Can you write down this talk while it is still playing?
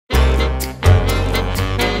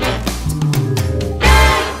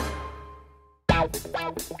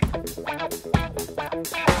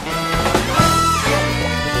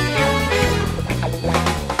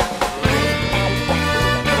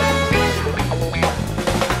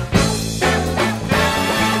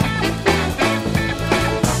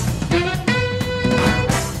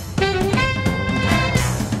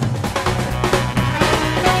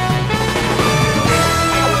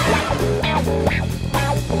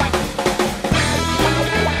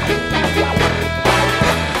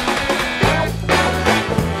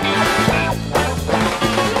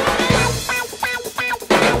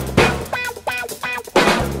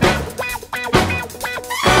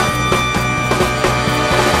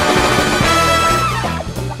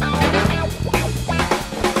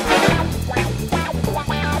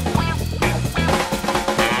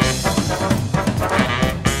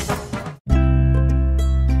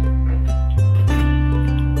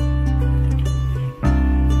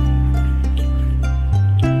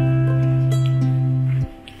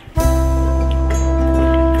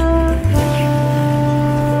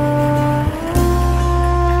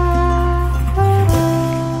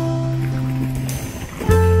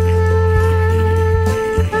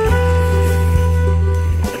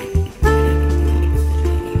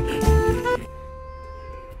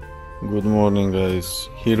Good morning, guys.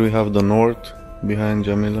 Here we have the north behind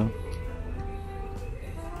Jamila,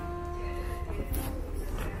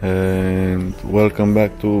 and welcome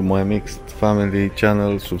back to my mixed family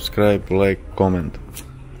channel. Subscribe, like, comment.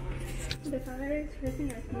 The camera is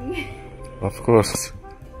facing at me. Of course.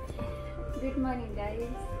 Good morning, guys.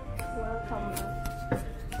 Welcome back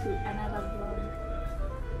to another vlog.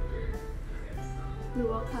 We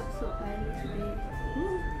woke up so early today.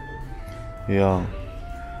 Yeah.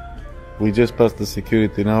 We just passed the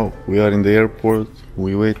security now. We are in the airport.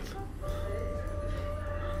 We wait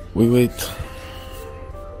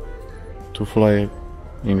to fly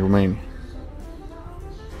in Romania.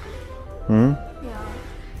 Yeah.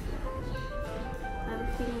 I'm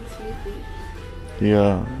feeling sleepy.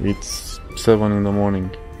 Yeah, it's 7 in the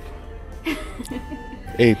morning.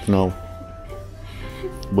 8 now.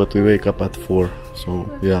 But we wake up at 4,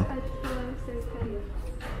 so yeah.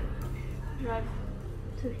 Drive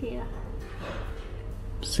to here.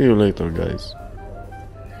 See you later, guys.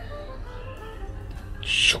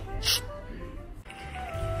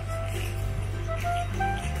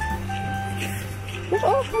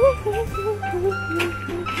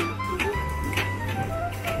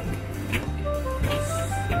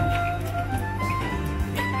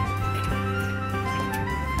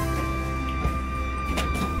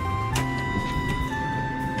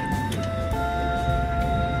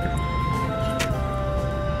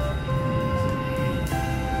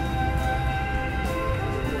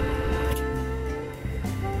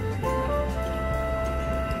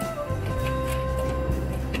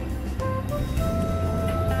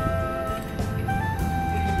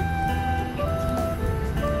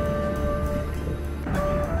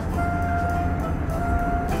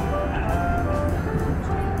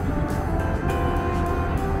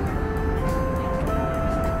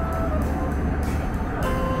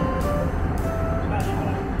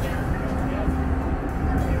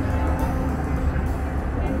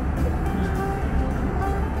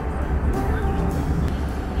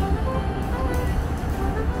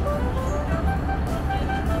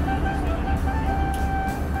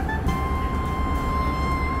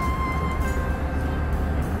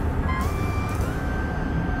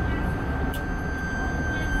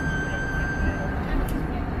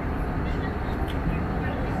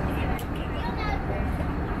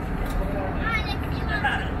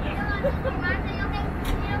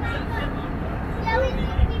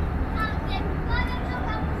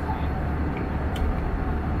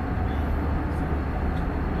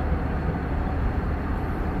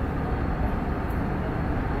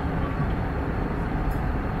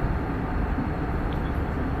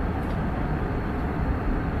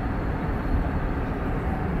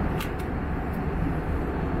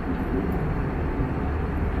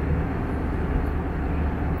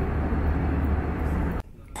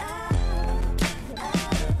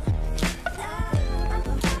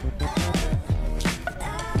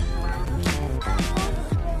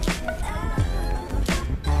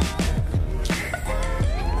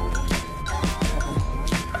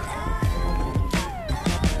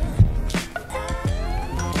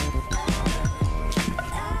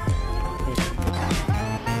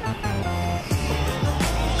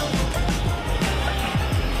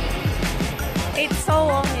 It's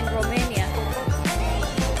so